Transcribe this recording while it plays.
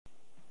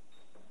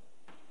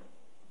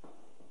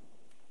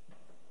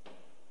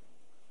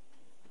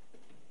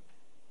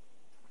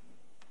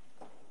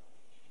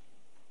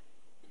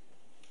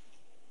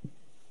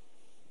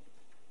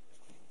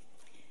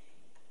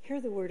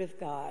Hear the word of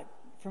God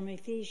from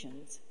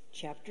Ephesians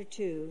chapter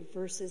 2,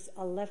 verses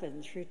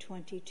 11 through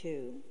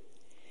 22.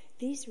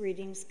 These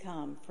readings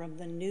come from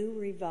the New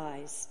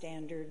Revised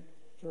Standard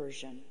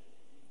Version.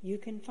 You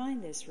can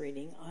find this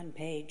reading on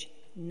page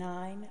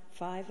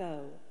 950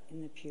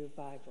 in the Pew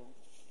Bible.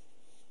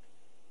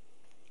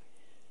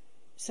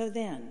 So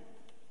then,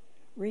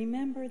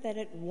 remember that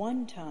at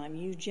one time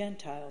you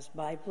Gentiles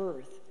by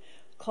birth,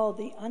 called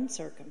the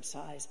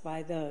uncircumcised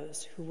by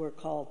those who were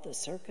called the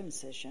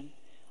circumcision,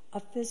 a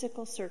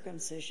physical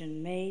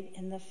circumcision made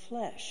in the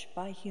flesh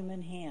by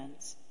human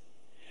hands.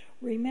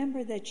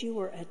 Remember that you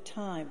were at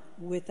time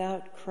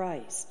without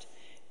Christ,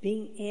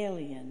 being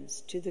aliens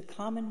to the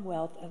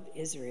commonwealth of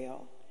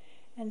Israel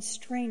and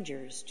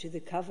strangers to the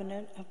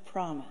covenant of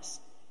promise,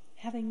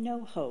 having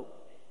no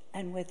hope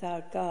and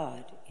without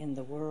God in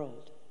the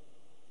world.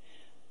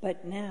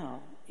 But now,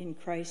 in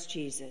Christ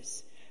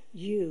Jesus,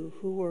 you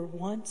who were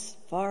once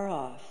far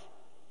off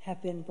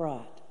have been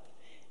brought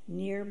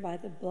near by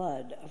the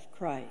blood of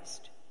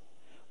Christ.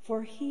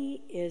 For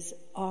he is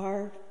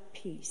our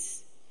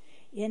peace.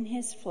 In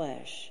his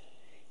flesh,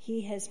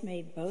 he has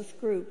made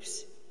both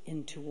groups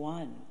into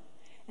one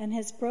and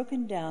has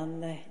broken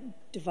down the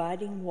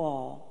dividing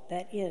wall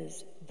that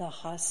is the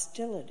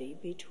hostility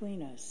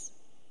between us.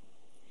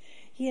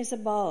 He has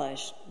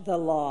abolished the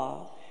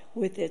law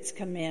with its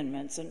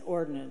commandments and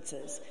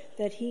ordinances,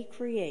 that he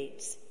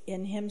creates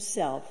in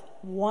himself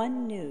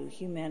one new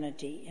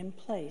humanity in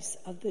place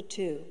of the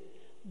two,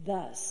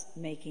 thus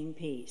making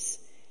peace,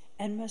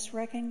 and must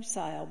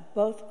reconcile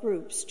both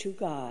groups to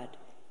God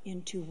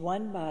into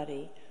one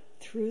body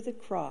through the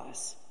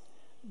cross,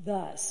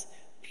 thus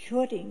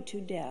putting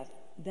to death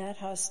that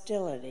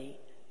hostility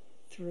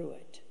through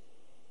it.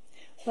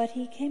 But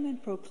he came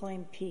and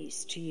proclaimed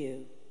peace to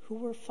you who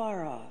were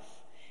far off,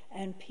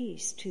 and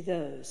peace to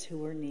those who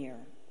were near.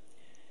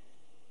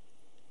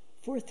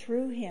 For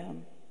through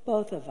him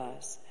both of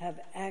us have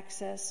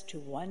access to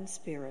one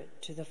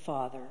Spirit to the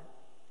Father.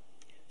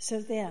 So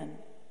then,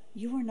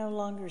 you are no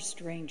longer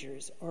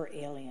strangers or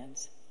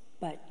aliens,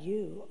 but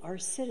you are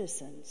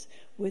citizens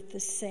with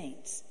the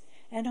saints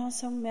and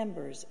also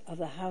members of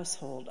the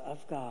household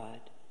of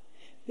God,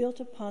 built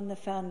upon the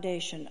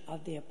foundation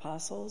of the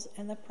apostles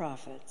and the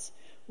prophets,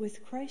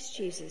 with Christ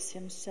Jesus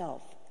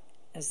himself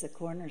as the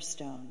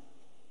cornerstone.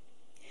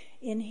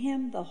 In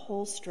him the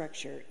whole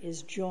structure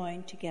is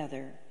joined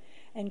together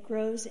and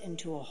grows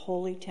into a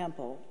holy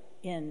temple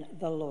in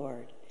the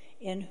Lord,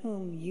 in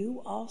whom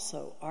you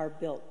also are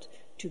built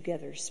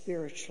together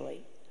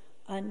spiritually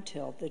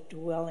until the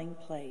dwelling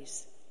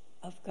place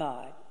of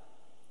God.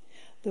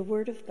 The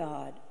word of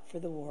God for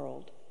the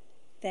world.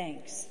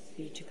 Thanks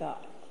be to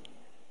God.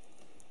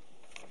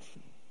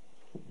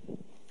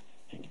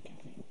 Thank you,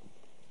 Kathy.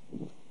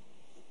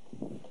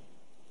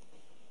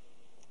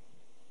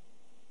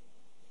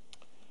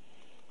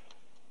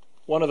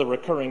 One of the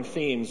recurring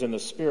themes in the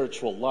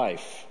spiritual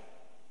life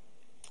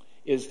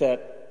is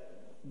that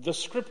the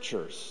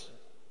scriptures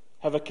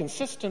have a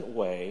consistent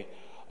way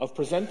of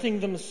presenting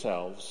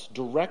themselves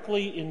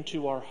directly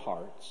into our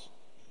hearts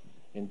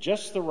in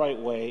just the right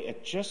way,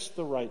 at just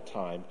the right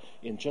time,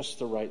 in just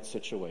the right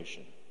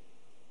situation.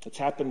 It's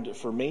happened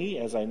for me,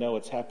 as I know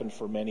it's happened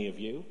for many of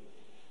you,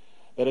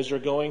 that as you're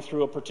going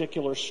through a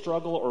particular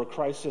struggle or a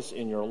crisis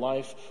in your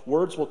life,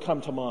 words will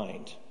come to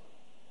mind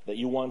that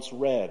you once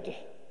read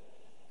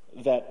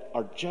that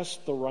are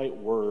just the right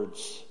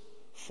words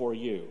for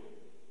you.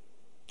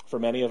 For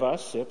many of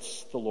us,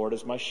 it's "The Lord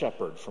is my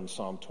shepherd" from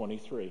Psalm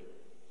 23.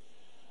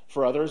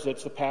 For others,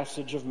 it's the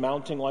passage of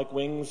 "mounting like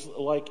wings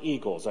like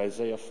eagles,"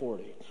 Isaiah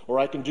 40. Or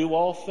 "I can do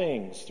all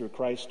things through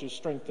Christ who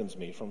strengthens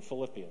me," from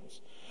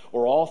Philippians.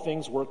 Or "all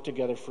things work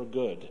together for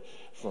good,"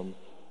 from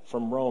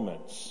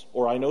Romans.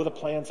 Or "I know the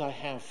plans I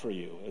have for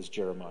you," as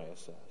Jeremiah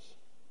says.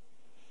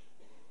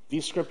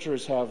 These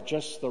scriptures have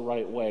just the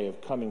right way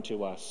of coming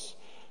to us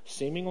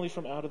seemingly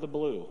from out of the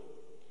blue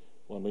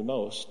when we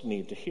most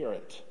need to hear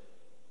it.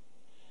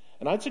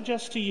 And I'd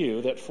suggest to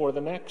you that for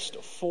the next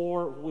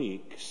 4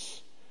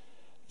 weeks,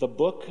 the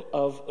book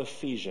of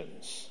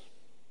Ephesians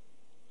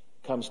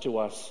comes to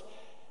us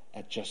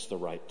at just the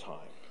right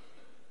time.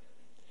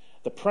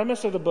 The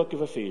premise of the book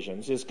of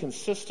Ephesians is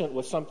consistent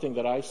with something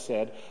that I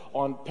said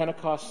on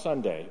Pentecost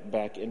Sunday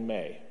back in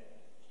May,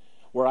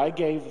 where I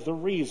gave the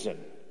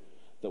reason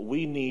that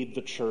we need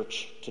the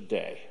church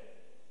today.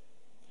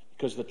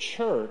 Because the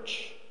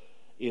church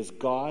is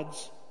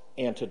God's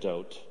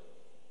antidote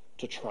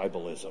to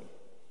tribalism.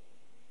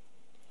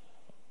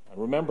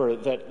 Remember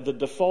that the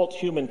default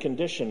human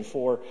condition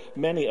for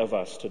many of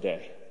us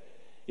today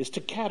is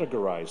to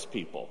categorize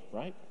people,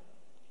 right?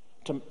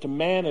 To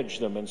manage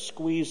them and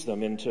squeeze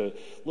them into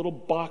little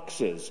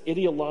boxes,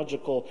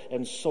 ideological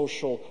and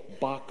social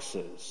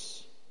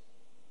boxes.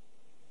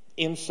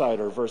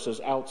 Insider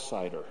versus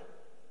outsider.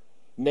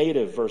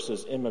 Native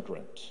versus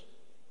immigrant.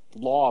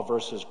 Law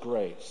versus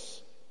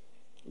grace.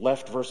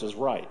 Left versus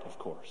right, of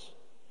course.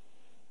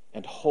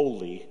 And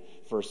holy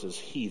versus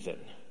heathen.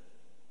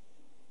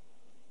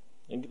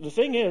 And the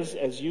thing is,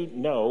 as you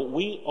know,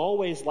 we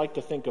always like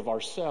to think of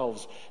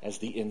ourselves as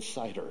the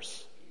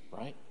insiders.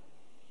 right?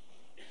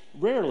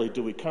 Rarely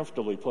do we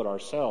comfortably put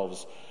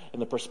ourselves in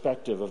the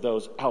perspective of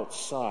those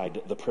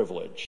outside the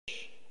privilege.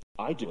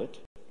 I do it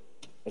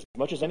as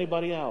much as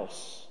anybody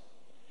else.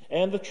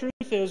 And the truth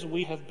is,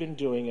 we have been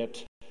doing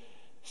it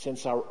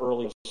since our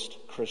earliest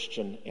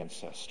Christian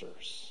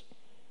ancestors.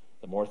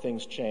 The more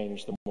things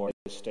change, the more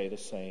they stay the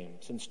same.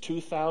 Since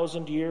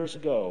 2,000 years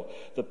ago,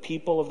 the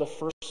people of the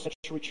first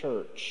century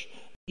church,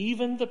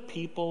 even the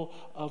people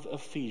of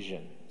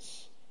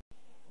Ephesians,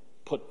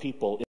 put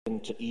people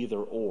into either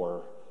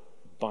or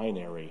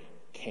binary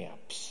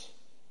camps.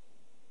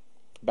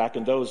 Back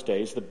in those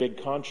days, the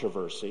big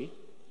controversy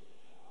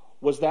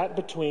was that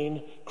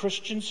between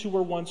Christians who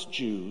were once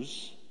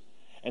Jews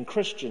and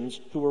Christians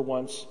who were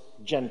once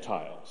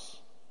Gentiles.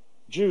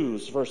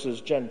 Jews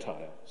versus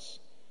Gentiles.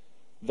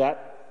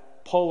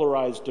 That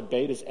polarized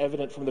debate is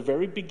evident from the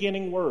very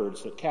beginning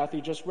words that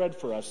Kathy just read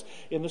for us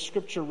in the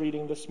scripture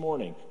reading this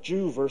morning.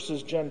 Jew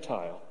versus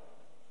Gentile.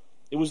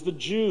 It was the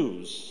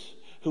Jews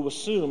who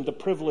assumed the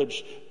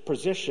privileged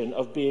position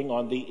of being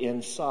on the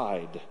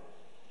inside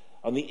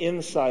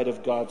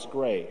of God's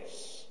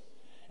grace.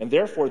 And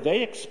therefore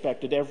they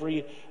expected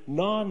every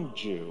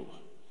non-Jew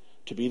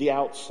to be the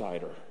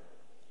outsider,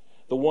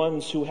 the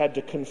ones who had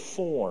to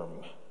conform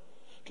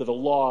to the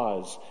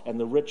laws and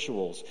the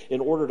rituals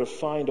in order to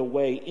find a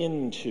way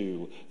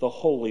into the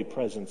holy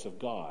presence of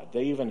God.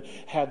 They even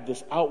had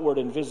this outward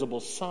and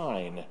visible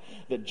sign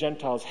that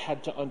Gentiles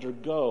had to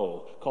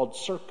undergo called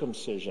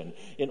circumcision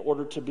in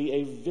order to be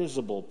a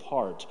visible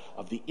part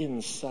of the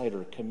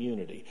insider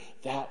community.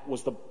 That were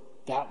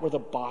the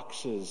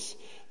boxes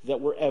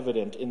that were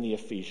evident in the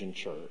Ephesian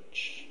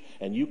church.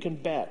 And you can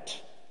bet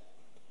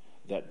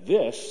that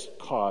this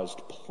caused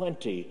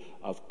plenty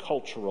of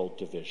cultural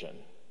division.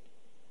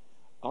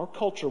 Our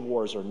culture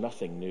wars are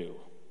nothing new.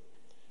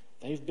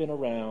 They've been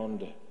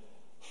around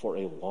for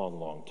a long,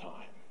 long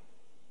time.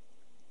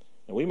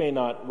 And we may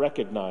not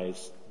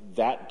recognize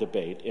that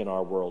debate in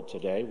our world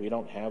today. We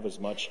don't have as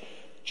much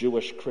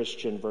Jewish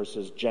Christian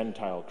versus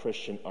Gentile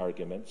Christian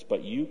arguments,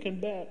 but you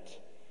can bet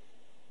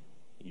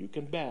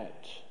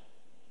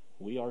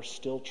we are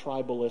still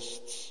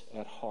tribalists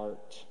at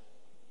heart.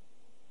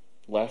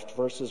 Left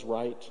versus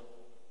right,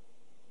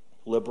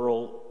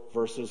 liberal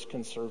versus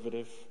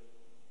conservative,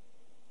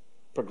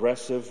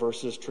 progressive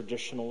versus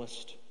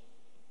traditionalist,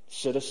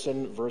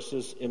 citizen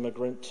versus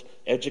immigrant,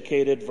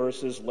 educated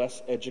versus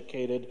less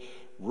educated,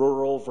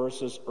 rural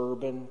versus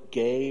urban,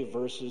 gay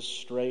versus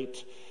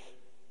straight,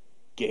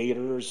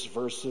 Gators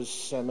versus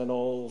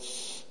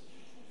Seminoles,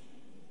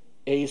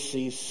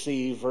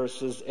 ACC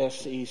versus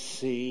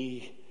SEC,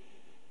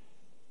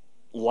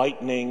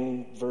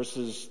 lightning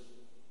versus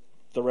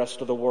the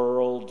rest of the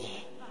world,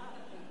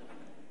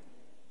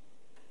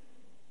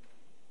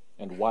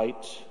 and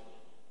white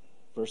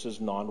versus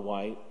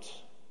non-white.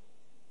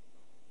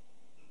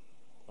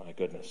 My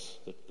goodness,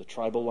 the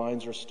tribal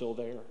lines are still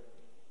there.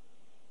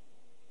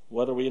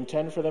 Whether we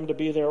intend for them to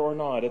be there or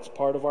not, it's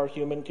part of our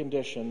human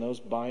condition, those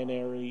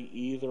binary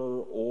either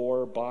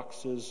or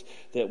boxes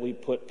that we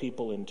put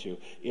people into.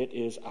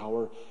 It's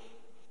our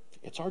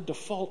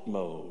default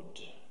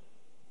mode.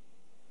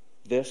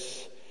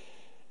 This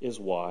is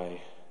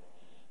why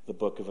the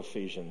book of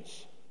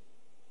Ephesians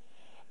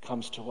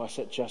comes to us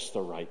at just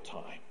the right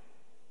time.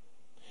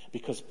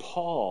 Because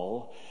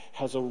Paul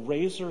has a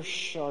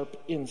razor-sharp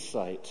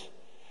insight,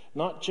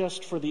 not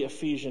just for the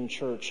Ephesian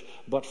church,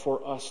 but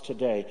for us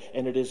today.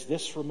 And it is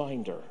this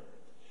reminder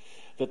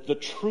that the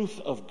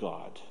truth of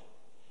God,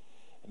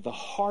 the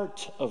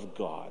heart of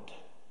God,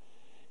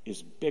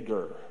 is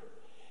bigger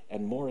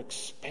and more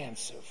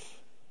expansive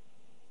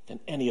than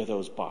any of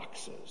those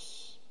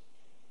boxes.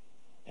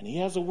 And he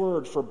has a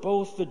word for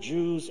both the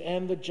Jews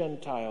and the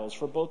Gentiles,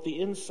 for both the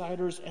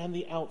insiders and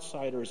the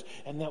outsiders,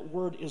 and that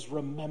word is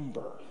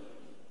remember.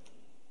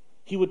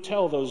 He would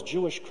tell those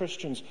Jewish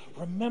Christians,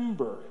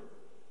 remember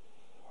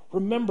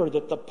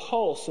that the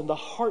pulse and the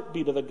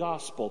heartbeat of the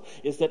gospel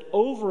is that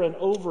over and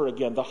over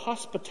again, the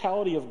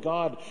hospitality of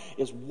God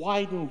is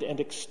widened and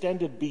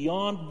extended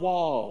beyond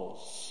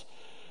walls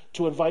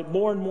to invite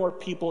more and more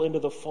people into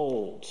the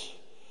fold.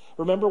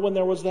 Remember when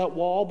there was that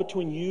wall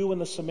between you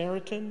and the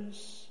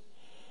Samaritans?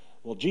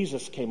 Well,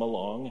 Jesus came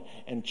along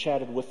and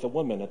chatted with the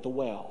woman at the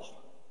well.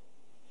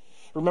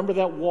 Remember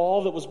that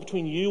wall that was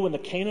between you and the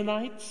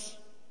Canaanites?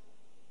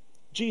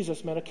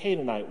 Jesus met a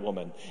Canaanite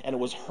woman, and it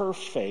was her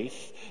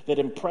faith that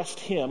impressed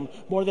him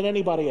more than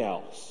anybody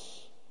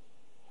else.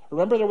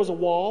 Remember there was a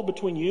wall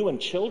between you and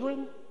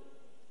children?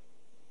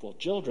 Well,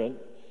 children,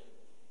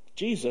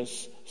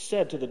 Jesus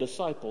said to the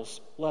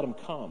disciples, let them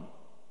come.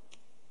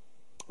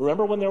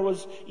 Remember when there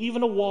was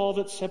even a wall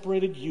that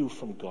separated you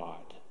from God?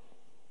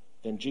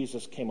 Then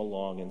Jesus came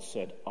along and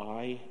said,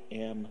 I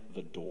am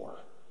the door.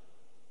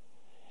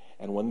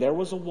 And when there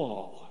was a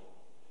wall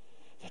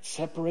that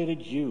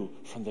separated you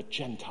from the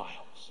Gentiles,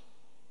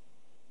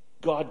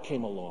 God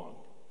came along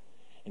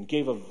and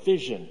gave a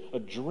vision, a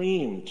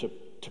dream to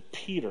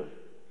Peter,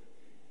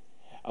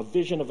 a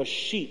vision of a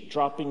sheet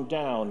dropping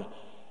down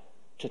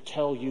to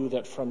tell you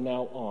that from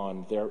now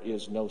on there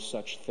is no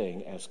such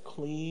thing as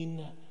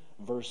clean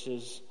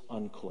versus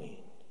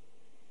unclean.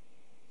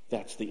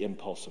 That's the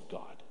impulse of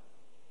God.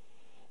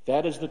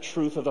 That is the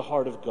truth of the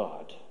heart of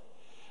God.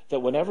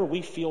 That whenever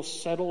we feel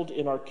settled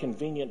in our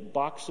convenient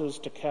boxes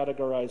to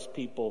categorize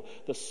people,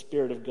 the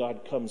Spirit of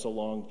God comes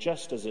along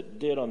just as it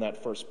did on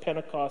that first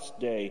Pentecost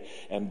day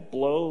and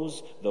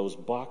blows those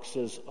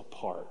boxes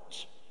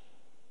apart.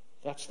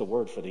 That's the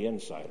word for the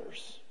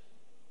insiders.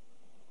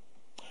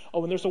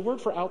 Oh, and there's a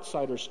word for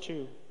outsiders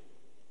too.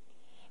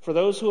 For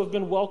those who have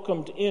been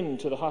welcomed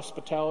into the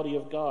hospitality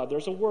of God,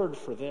 there's a word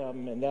for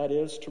them, and that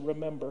is to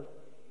remember.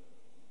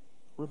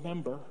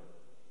 Remember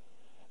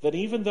that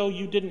even though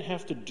you didn't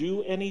have to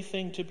do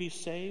anything to be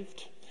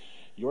saved,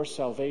 your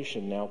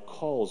salvation now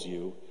calls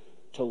you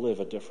to live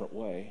a different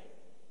way.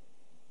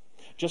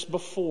 Just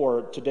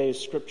before today's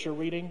scripture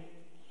reading,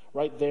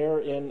 right there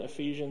in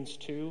Ephesians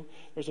 2,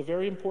 there's a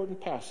very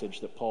important passage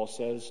that Paul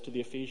says to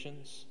the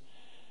Ephesians.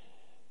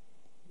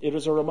 It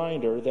is a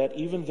reminder that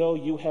even though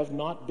you have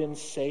not been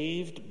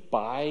saved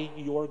by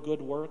your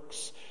good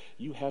works,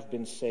 you have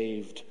been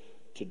saved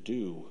to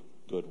do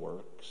good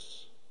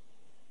works.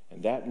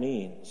 And that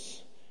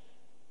means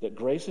that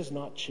grace is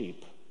not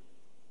cheap.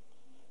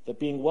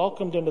 That being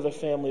welcomed into the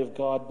family of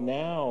God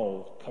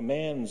now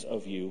commands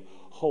of you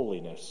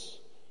holiness,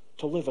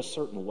 to live a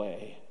certain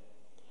way,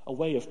 a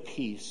way of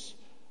peace,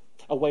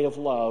 a way of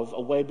love,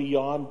 a way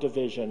beyond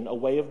division, a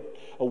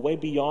way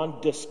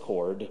beyond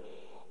discord,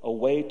 a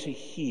way to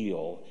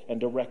heal and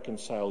to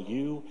reconcile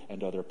you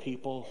and other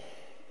people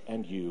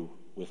and you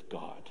with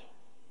God.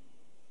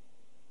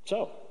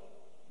 So,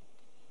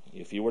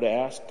 if you were to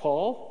ask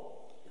Paul,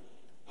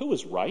 who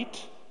is right,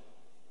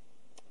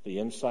 the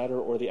insider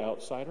or the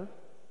outsider?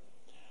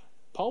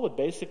 Paul would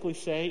basically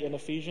say in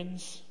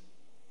Ephesians,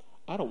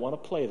 I don't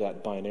want to play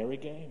that binary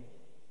game.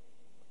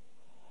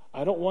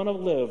 I don't want to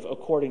live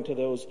according to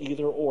those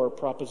either-or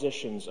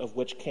propositions of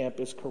which camp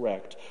is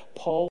correct.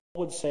 Paul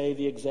would say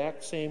the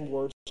exact same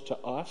words to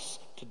us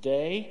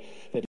today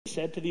that he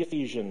said to the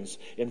Ephesians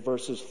in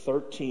verses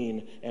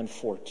 13 and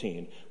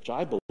 14, which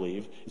I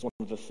believe is one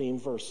of the theme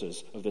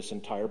verses of this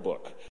entire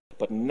book.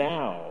 But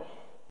now,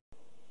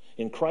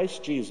 in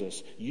Christ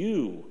Jesus,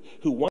 you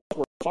who once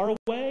were far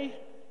away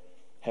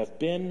have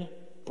been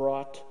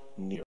brought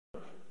near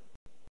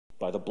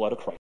by the blood of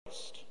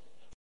Christ.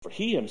 For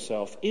he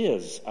himself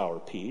is our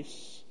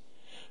peace,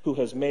 who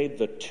has made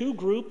the two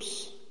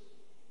groups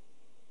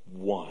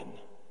one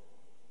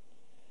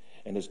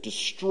and has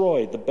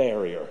destroyed the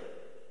barrier,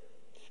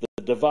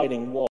 the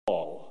dividing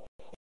wall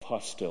of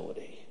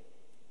hostility.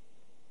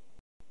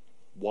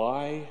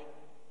 Why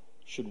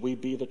should we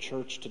be the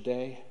church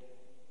today?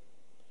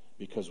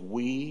 Because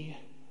we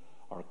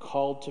are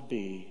called to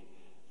be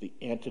the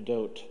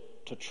antidote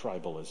to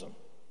tribalism.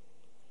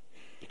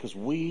 Because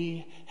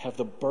we have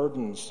the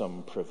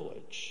burdensome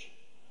privilege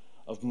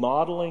of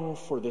modeling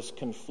for this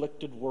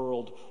conflicted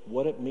world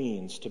what it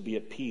means to be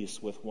at peace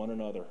with one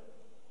another,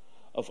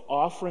 of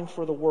offering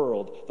for the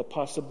world the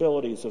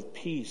possibilities of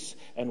peace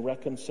and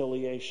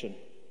reconciliation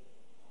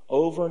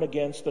over and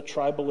against the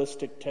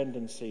tribalistic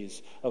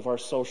tendencies of our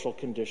social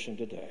condition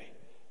today.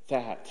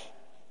 That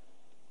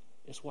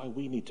is why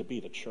we need to be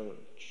the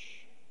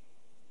church.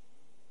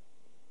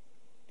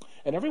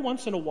 And every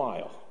once in a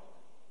while,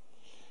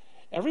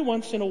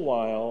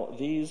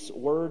 these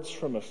words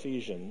from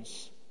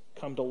Ephesians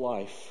come to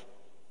life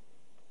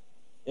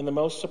in the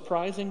most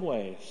surprising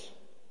ways,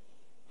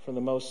 from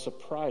the most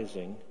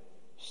surprising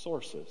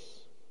sources.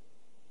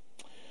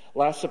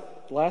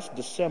 Last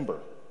December,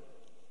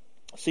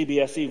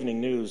 CBS Evening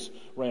News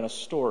ran a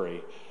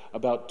story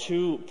about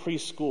two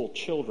preschool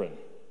children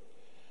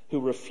who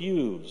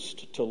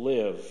refused to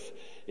live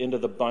into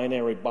the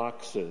binary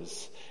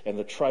boxes and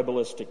the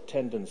tribalistic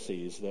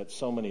tendencies that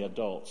so many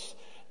adults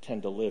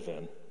tend to live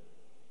in.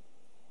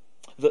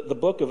 The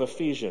book of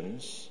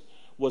Ephesians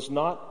was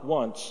not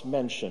once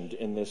mentioned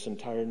in this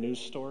entire news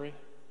story,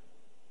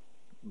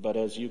 but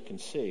as you can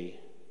see,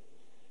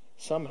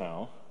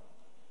 somehow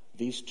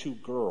these two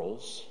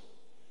girls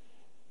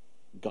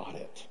got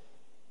it.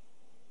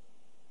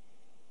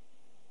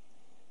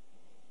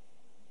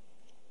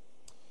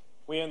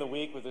 We end the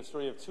week with the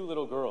story of two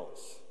little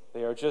girls.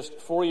 They are just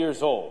 4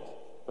 years old,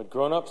 but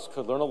grown-ups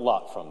could learn a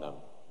lot from them.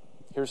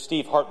 Here's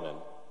Steve Hartman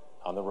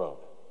on the road.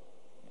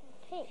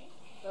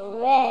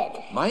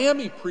 Red.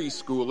 Miami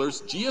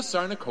preschoolers Gia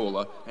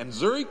Sarnicola and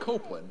Zuri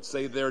Copeland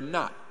say they're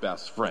not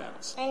best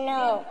friends. I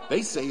know.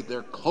 They say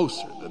they're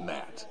closer than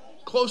that.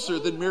 Closer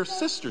than mere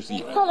sisters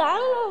even. Hold on, I'm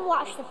going to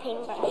wash the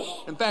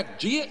paintbrush. In fact,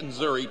 Gia and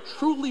Zuri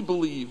truly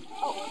believe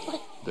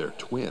they're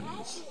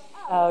twins.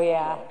 Oh,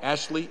 yeah.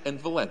 Ashley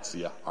and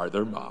Valencia are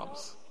their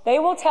moms. They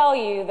will tell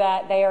you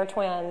that they are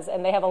twins,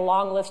 and they have a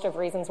long list of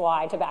reasons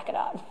why to back it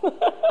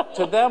up.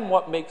 To them,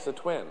 what makes a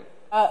twin?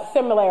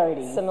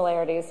 Similarities.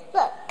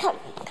 Look, come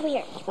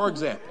here. For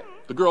example,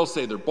 the girls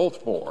say they're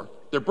both 4,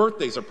 their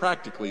birthdays are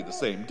practically the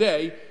same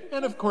day,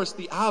 and of course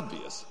the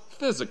obvious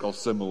physical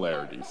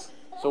similarities.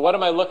 So what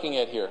am I looking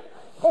at here?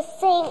 The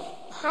same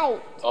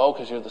height. Oh,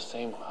 because you're the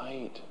same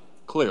height.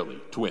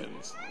 Clearly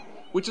twins.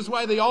 Which is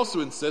why they also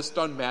insist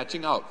on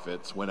matching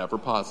outfits whenever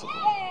possible.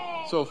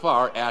 So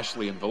far,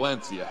 Ashley and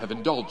Valencia have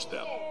indulged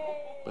them.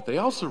 But they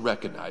also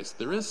recognize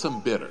there is some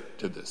bitter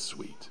to this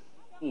sweet.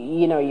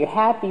 You know, you're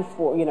happy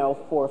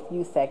for a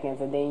few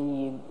seconds, and then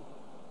you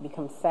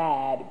become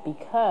sad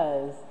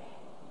because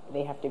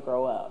they have to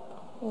grow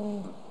up.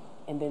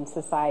 And then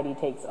society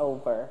takes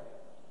over.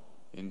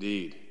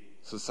 Indeed,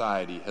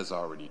 society has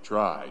already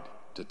tried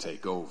to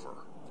take over.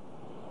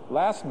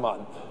 Last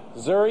month,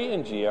 Zuri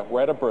and Gia were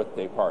at a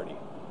birthday party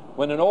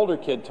when an older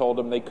kid told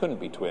them they couldn't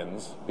be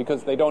twins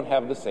because they don't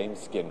have the same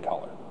skin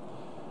color.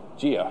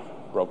 Gia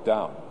broke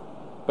down.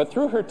 But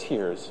through her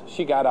tears,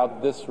 she got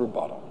out this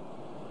rebuttal.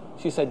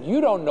 She said, "You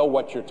don't know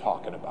what you're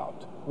talking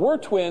about. We're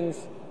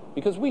twins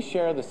because we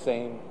share the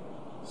same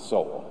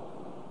soul."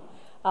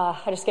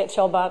 I just get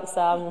chill bumps.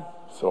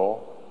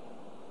 Soul?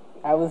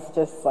 I was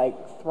just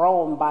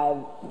thrown by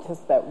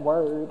just that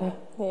word.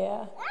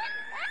 Yeah.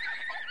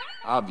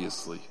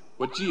 Obviously,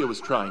 what Gia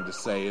was trying to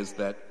say is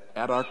that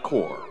at our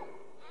core,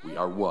 we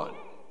are one.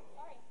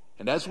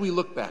 And as we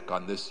look back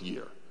on this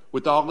year,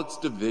 with all its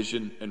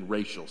division and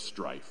racial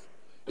strife,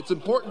 it's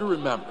important to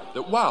remember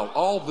that while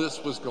all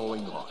this was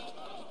going on,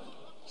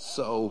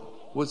 so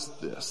was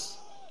this.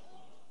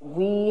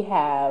 We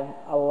have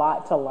a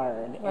lot to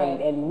learn, Right.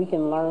 and we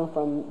can learn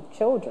from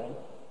children.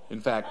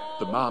 In fact,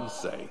 the moms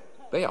say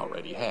they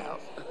already have.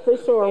 For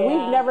sure. Yeah.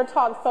 We've never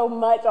talked so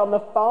much on the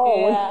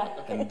phone. Yeah.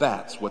 And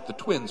that's what the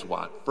twins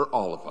want for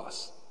all of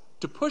us,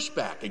 to push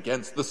back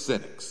against the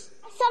cynics,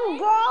 Some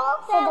girls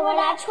said that we're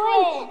not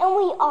twins, and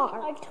we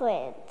are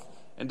twins.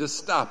 and to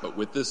stop it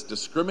with this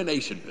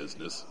discrimination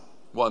business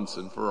once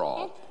and for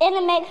all. And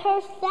it makes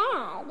her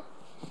sad.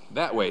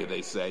 That way,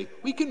 they say,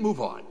 we can move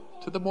on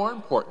to the more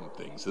important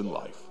things in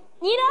life.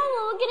 You know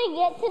what we're gonna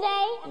get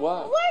today?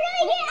 What? We're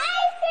gonna get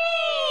ice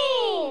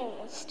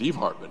cream! Steve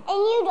Hartman, And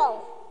you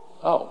don't.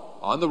 Oh,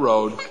 on the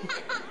road,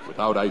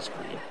 without ice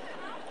cream,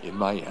 in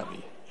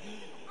Miami.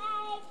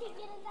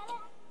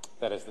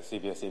 That is the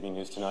CBS Evening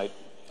News Tonight.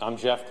 I'm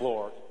Jeff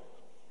Glor.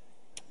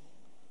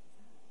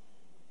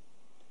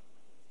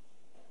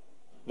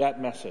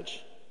 That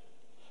message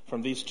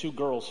from these two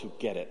girls who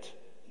get it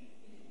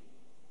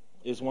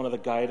is one of the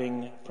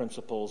guiding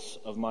principles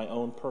of my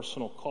own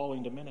personal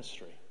calling to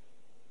ministry.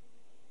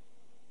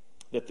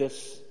 That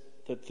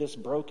this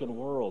broken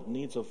world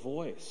needs a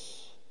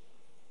voice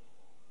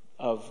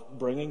of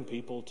bringing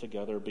people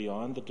together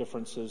beyond the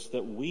differences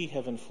that we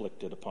have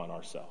inflicted upon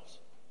ourselves,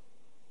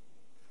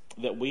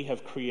 that we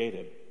have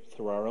created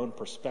through our own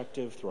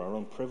perspective, through our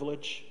own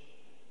privilege,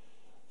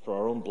 through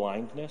our own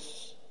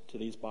blindness to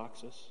these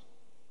boxes.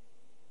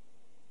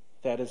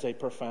 That is a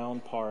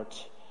profound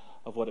part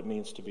of what it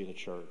means to be the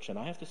church. And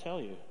I have to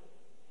tell you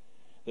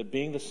that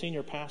being the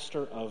senior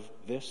pastor of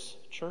this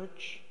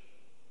church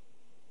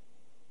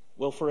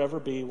will forever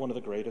be one of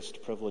the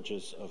greatest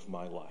privileges of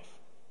my life.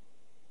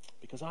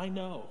 Because I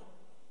know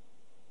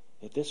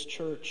that this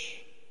church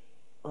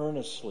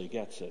earnestly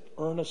gets it,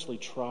 earnestly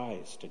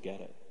tries to get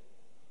it.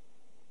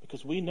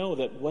 Because we know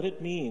that what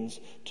it means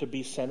to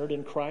be centered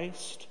in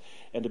Christ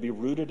and to be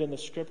rooted in the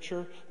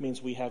Scripture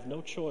means we have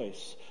no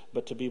choice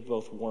but to be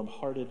both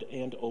warm-hearted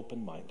and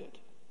open-minded.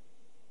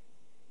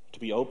 To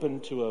be open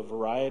to a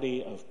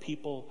variety of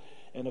people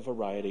and a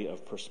variety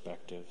of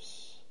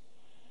perspectives.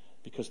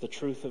 Because the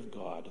truth of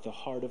God, the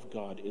heart of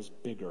God, is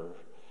bigger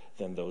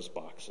than those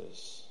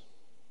boxes.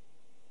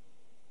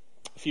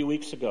 A few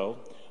weeks ago,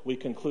 we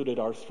concluded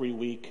our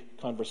 3-week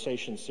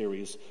conversation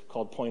series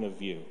called Point of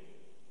View.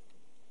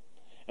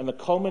 And the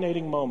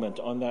culminating moment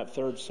on that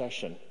third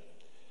session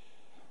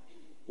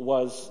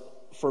was,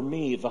 for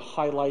me, the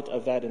highlight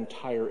of that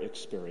entire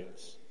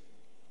experience.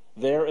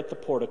 There at the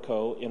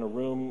portico, in a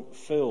room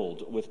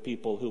filled with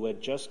people who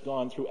had just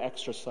gone through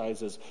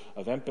exercises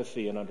of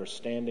empathy and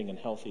understanding and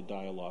healthy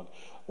dialogue,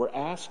 were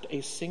asked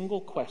a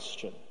single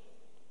question.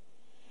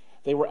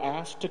 They were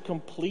asked to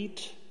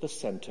complete the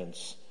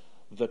sentence,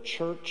 "The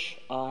church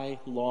I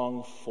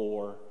long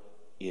for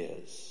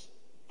is."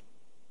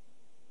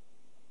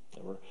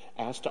 They were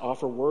asked to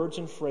offer words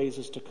and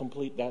phrases to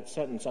complete that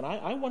sentence. And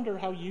I wonder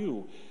how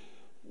you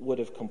would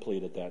have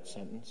completed that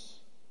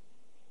sentence.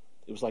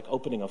 It was like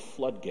opening a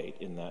floodgate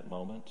in that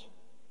moment.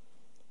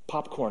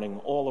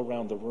 Popcorning all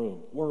around the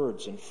room,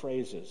 words and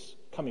phrases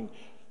coming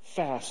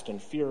fast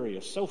and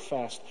furious, so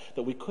fast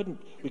that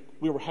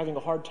we were having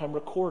a hard time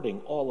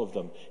recording all of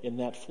them in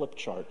that flip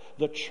chart.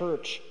 The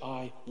church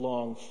I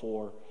long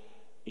for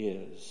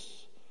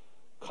is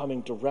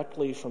coming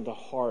directly from the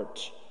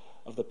heart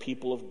of the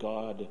people of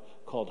God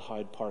called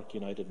Hyde Park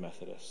United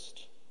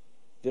Methodist.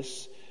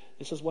 This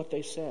is what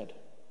they said.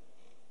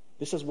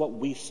 This is what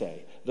we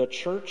say. The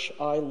church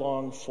I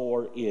long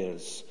for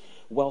is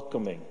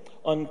welcoming,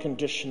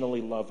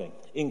 unconditionally loving,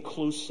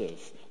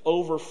 inclusive,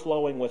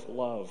 overflowing with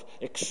love,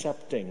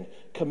 accepting,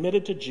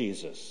 committed to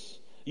Jesus,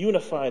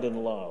 unified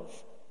in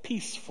love,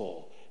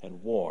 peaceful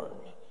and warm,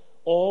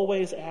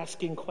 always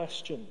asking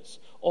questions,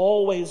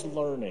 always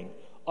learning,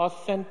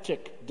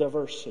 authentic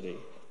diversity,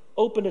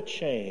 open to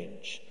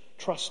change,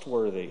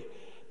 trustworthy,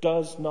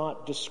 does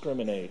not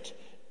discriminate,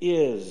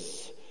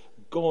 is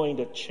going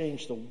to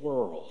change the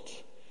world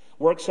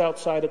works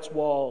outside its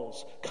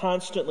walls,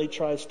 constantly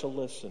tries to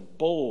listen,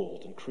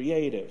 bold and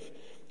creative,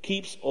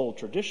 keeps old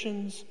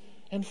traditions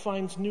and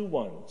finds new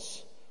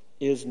ones,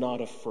 is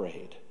not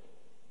afraid,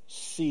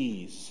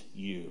 sees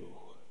you,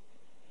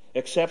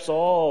 accepts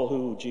all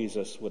who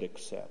Jesus would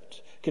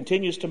accept,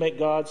 continues to make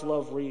God's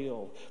love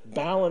real,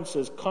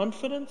 balances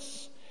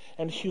confidence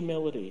and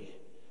humility,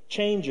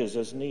 changes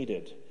as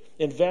needed,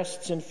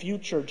 invests in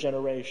future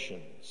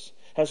generations,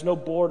 has no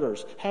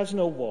borders, has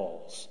no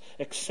walls,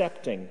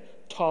 accepting,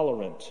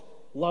 tolerant,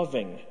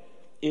 loving,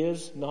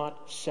 is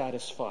not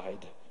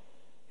satisfied,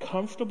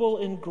 comfortable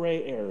in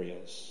gray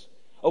areas,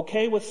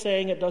 okay with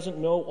saying it doesn't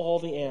know all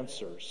the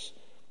answers,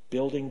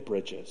 building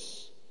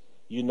bridges,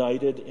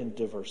 united in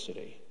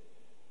diversity,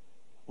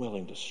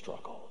 willing to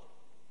struggle.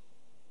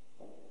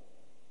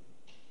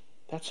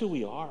 That's who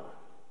we are.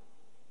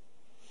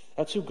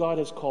 That's who God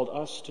has called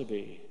us to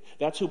be.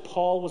 That's who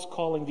Paul was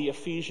calling the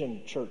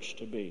Ephesian church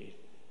to be.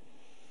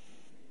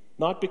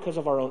 Not because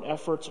of our own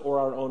efforts or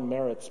our own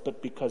merits,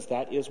 but because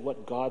that is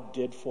what God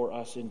did for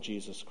us in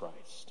Jesus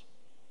Christ.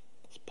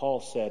 As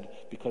Paul said,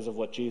 because of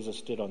what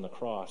Jesus did on the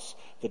cross,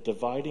 the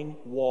dividing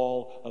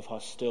wall of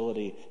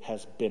hostility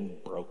has been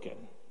broken.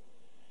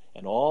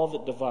 And all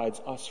that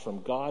divides us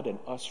from God and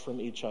us from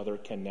each other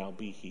can now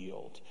be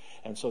healed.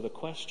 And so the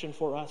question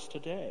for us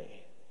today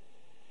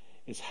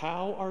is,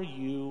 how are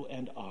you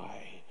and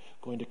I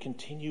going to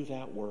continue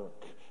that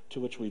work to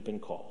which we've been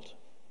called?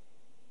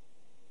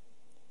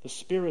 The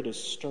Spirit is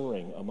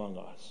stirring among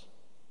us.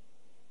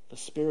 The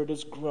Spirit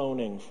is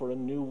groaning for a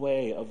new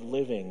way of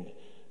living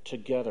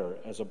together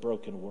as a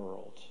broken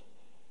world.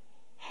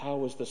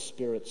 How is the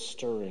Spirit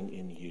stirring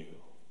in you?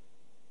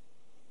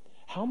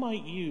 How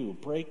might you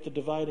break the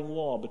dividing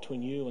wall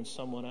between you and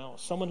someone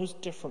else, someone who's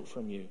different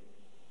from you,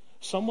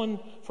 someone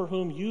for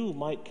whom you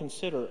might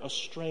consider a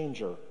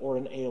stranger or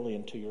an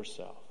alien to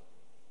yourself?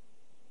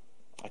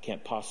 I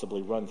can't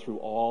possibly run through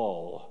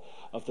all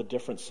of the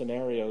different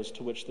scenarios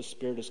to which the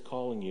Spirit is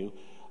calling you.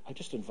 I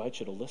just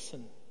invite you to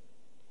listen.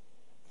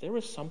 There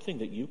is something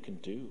that you can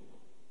do.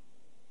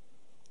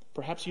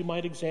 Perhaps you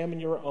might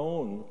examine your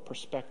own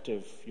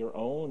perspective, your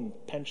own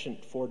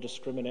penchant for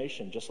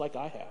discrimination, just like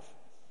I have.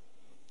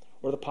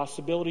 Or the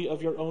possibility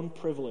of your own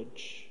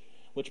privilege,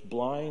 which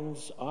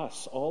blinds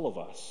us, all of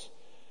us,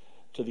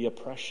 to the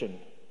oppression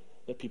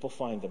that people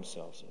find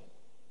themselves in.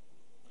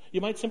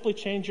 You might simply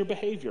change your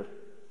behavior.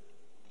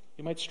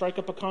 You might strike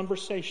up a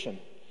conversation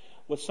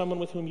with someone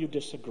with whom you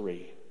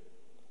disagree,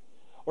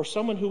 or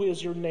someone who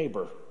is your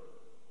neighbor,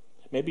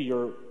 maybe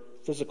your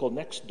physical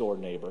next door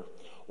neighbor,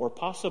 or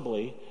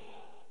possibly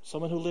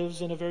someone who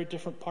lives in a very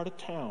different part of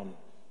town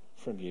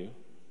from you.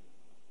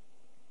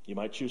 You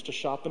might choose to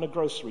shop in a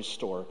grocery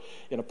store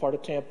in a part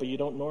of Tampa you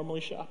don't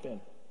normally shop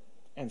in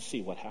and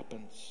see what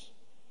happens.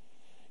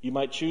 You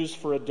might choose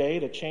for a day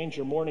to change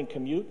your morning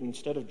commute, and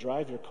instead of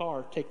drive your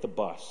car, take the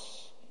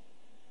bus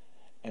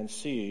and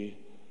see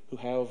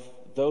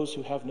those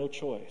who have no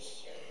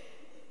choice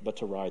but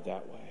to ride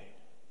that way.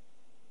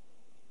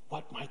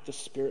 What might the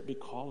Spirit be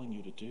calling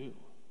you to do?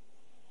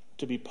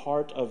 To be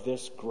part of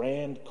this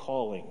grand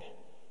calling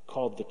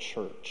called the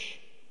church,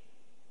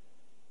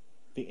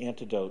 the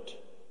antidote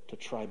to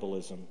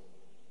tribalism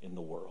in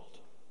the world.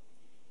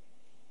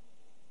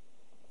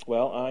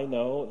 Well, I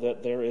know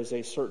that there is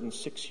a certain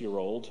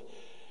 6-year-old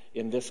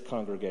in this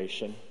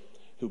congregation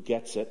who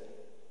gets it,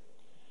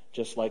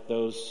 just like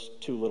those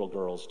 2 little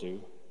girls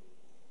do.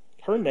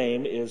 Her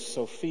name is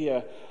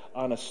Sophia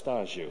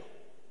Anastasiou.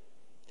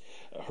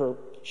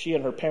 She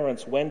and her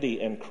parents,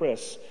 Wendy and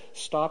Chris,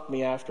 stopped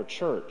me after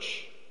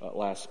church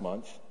last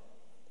month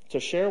to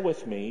share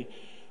with me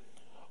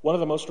one of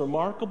the most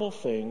remarkable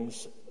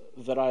things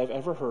that I've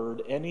ever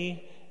heard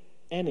any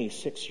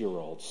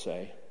 6-year-old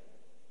say.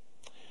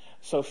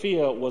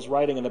 Sophia was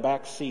riding in the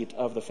back seat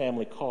of the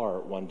family car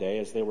one day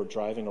as they were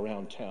driving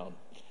around town.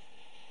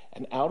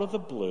 And out of the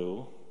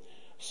blue,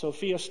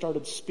 Sophia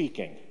started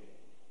speaking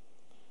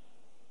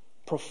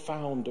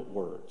profound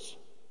words,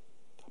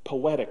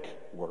 poetic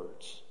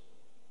words.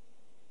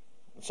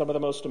 Some of the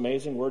most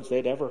amazing words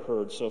they'd ever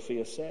heard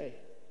Sophia say.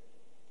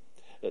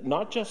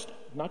 Not just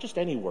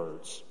any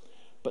words,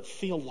 but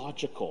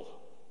theological,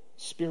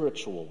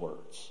 spiritual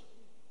words.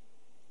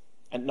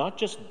 And not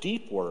just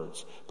deep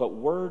words, but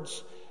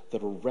words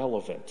that are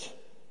relevant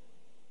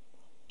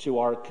to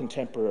our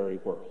contemporary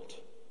world.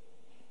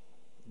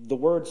 The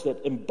words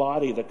that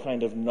embody the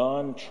kind of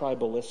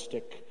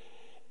non-tribalistic,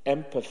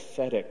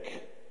 empathetic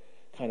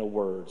kind of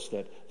words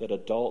that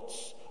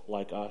adults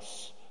like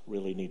us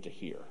really need to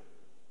hear.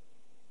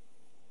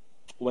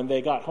 When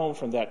they got home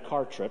from that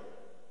car trip,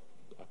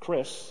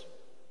 Chris,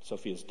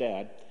 Sophia's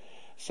dad,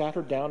 sat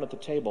her down at the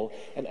table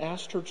and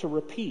asked her to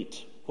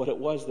repeat what it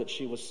was that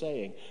she was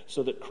saying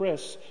so that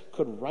Chris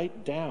could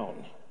write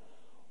down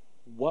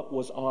what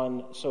was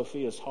on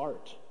Sophia's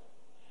heart.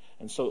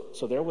 And so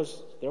there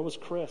was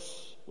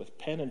Chris with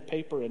pen and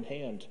paper in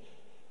hand,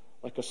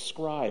 like a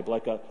scribe,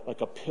 like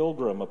a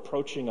pilgrim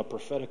approaching a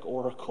prophetic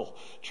oracle,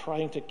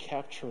 trying to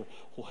capture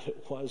what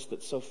it was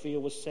that Sophia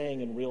was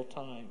saying in real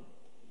time.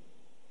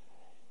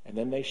 And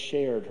then they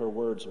shared her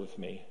words with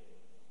me.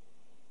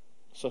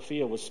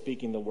 Sophia was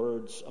speaking the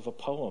words of a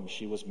poem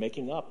she was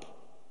making up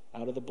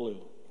out of the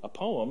blue, a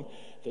poem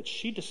that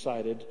she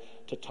decided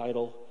to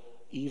title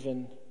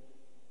Even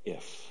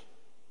If.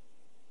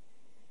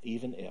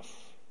 Even If.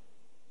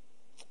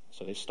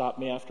 So they stopped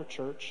me after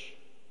church,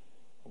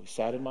 and we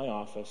sat in my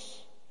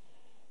office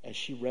as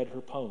she read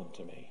her poem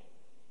to me.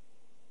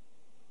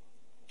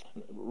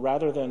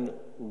 Rather than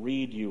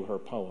read you her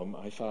poem,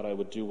 I thought I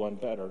would do one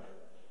better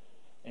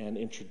and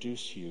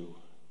introduce you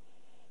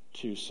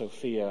to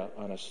Sophia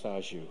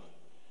Anastasiou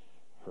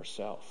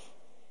herself.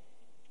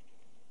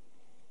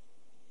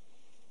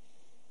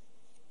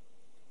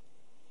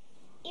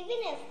 Even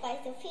if by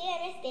Sophia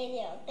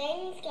Anastasiou,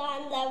 things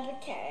gone love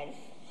return.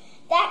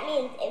 That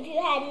means if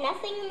you had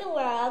nothing in the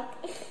world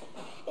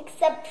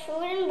except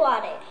food and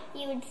water,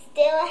 you would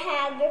still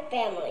have your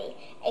family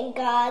and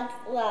God's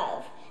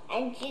love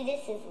and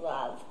Jesus'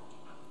 love.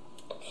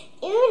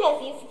 Even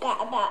if you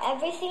forgot about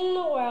everything in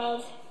the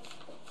world,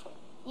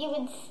 you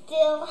would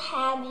still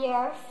have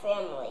your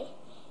family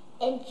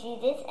and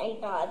Jesus and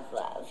God's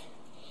love.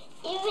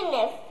 Even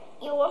if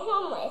you were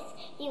homeless,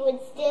 you would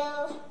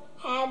still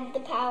have the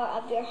power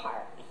of your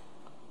heart.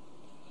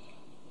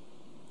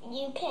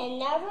 You can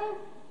never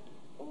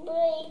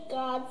break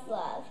God's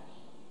love.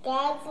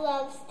 God's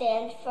love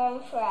stands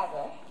firm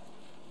forever.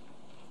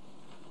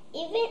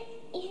 Even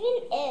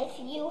if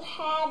you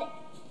had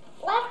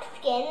black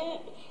skin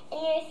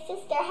and your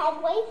sister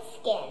had white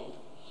skin,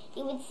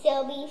 you would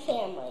still be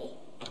family.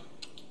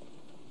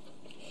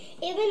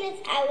 Even if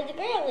I was a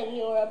girl and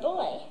you were a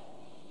boy,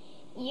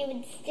 you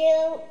would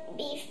still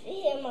be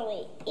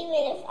family.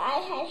 Even if I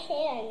had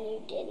hair and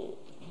you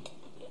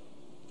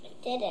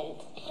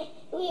didn't,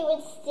 we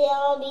would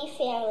still be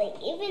family.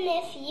 Even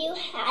if you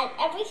had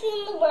everything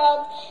in the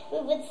world, we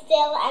would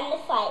still end the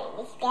fight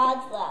with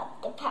God's love,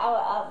 the power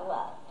of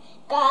love.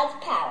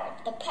 God's power,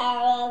 the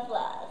power of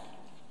love.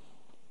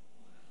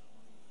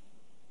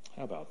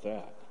 How about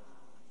that?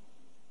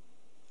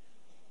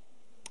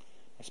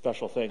 A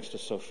special thanks to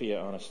Sophia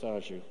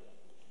Anastasiou,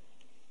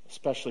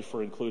 especially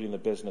for including the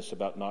business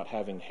about not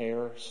having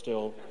hair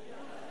still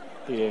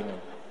being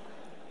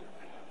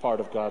part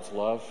of God's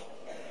love.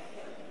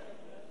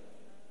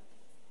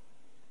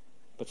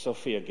 But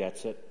Sophia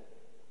gets it.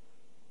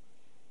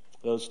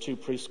 Those two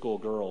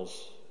preschool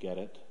girls get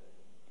it.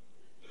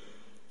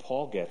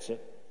 Paul gets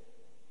it.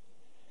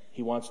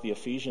 He wants the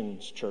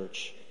Ephesians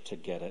church to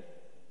get it.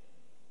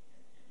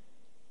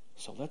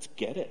 So let's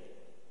get it.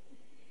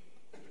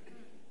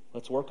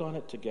 Let's work on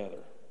it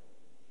together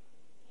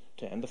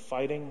to end the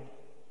fighting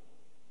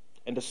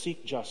and to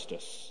seek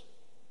justice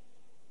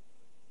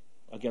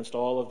against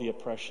all of the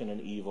oppression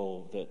and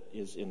evil that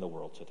is in the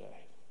world today.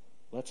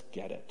 Let's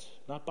get it,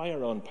 not by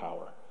our own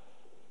power,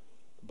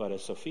 but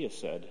as Sophia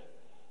said,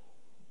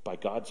 by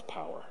God's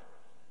power,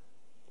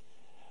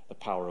 the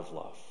power of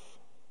love.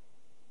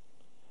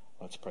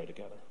 Let's pray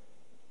together.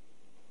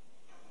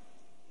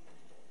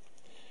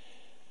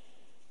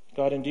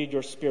 God, indeed,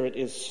 your Spirit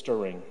is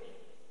stirring.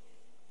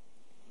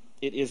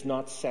 It is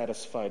not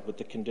satisfied with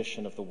the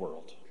condition of the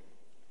world.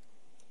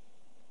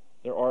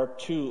 There are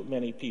too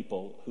many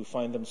people who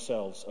find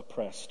themselves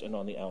oppressed and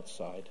on the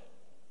outside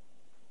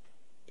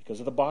because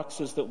of the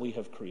boxes that we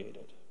have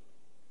created.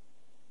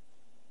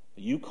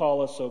 You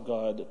call us, O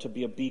God, to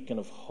be a beacon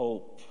of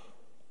hope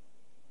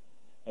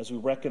as we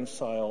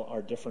reconcile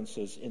our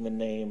differences in the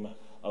name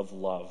of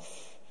love,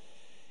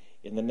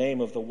 in the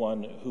name of the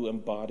one who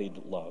embodied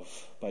love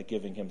by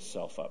giving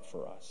himself up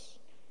for us.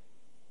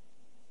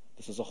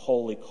 This is a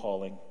holy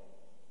calling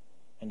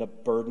and a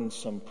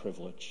burdensome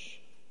privilege.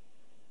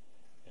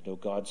 And, O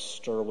God,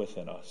 stir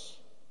within us.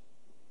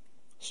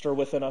 Stir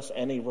within us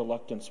any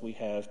reluctance we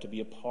have to be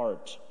a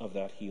part of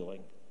that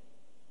healing.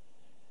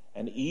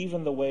 And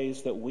even the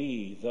ways that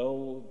we,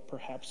 though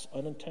perhaps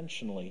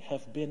unintentionally,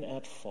 have been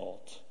at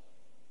fault.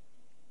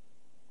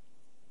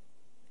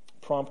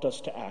 Prompt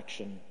us to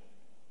action.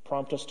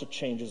 Prompt us to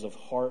changes of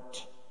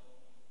heart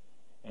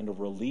and a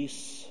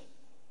release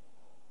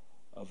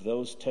of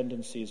those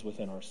tendencies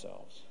within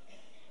ourselves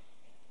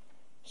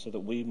so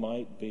that we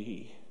might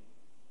be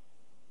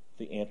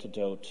the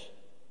antidote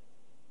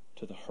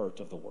to the hurt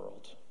of the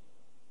world.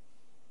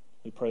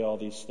 We pray all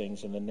these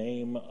things in the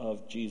name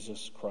of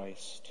Jesus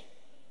Christ,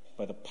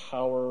 by the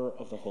power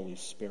of the Holy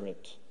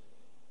Spirit,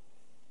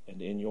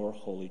 and in your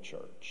holy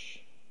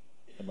church.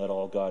 And let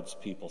all God's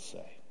people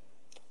say,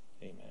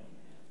 amen.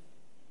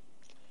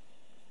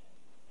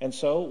 And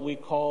so we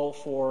call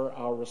for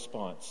our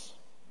response,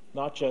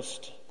 not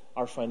just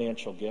our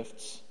financial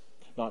gifts,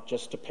 not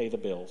just to pay the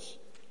bills,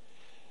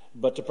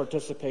 but to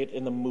participate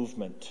in the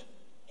movement,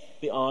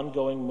 the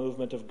ongoing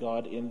movement of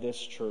God in this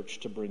church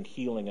to bring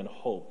healing and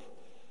hope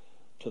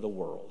to the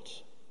world.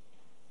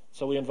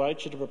 So we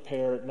invite you to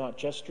prepare not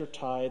just your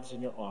tithes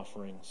and your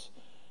offerings,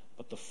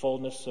 but the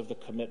fullness of the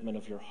commitment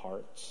of your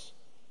hearts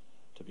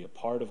to be a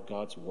part of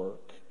God's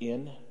work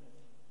in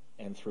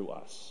and through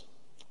us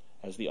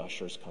as the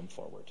ushers come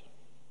forward.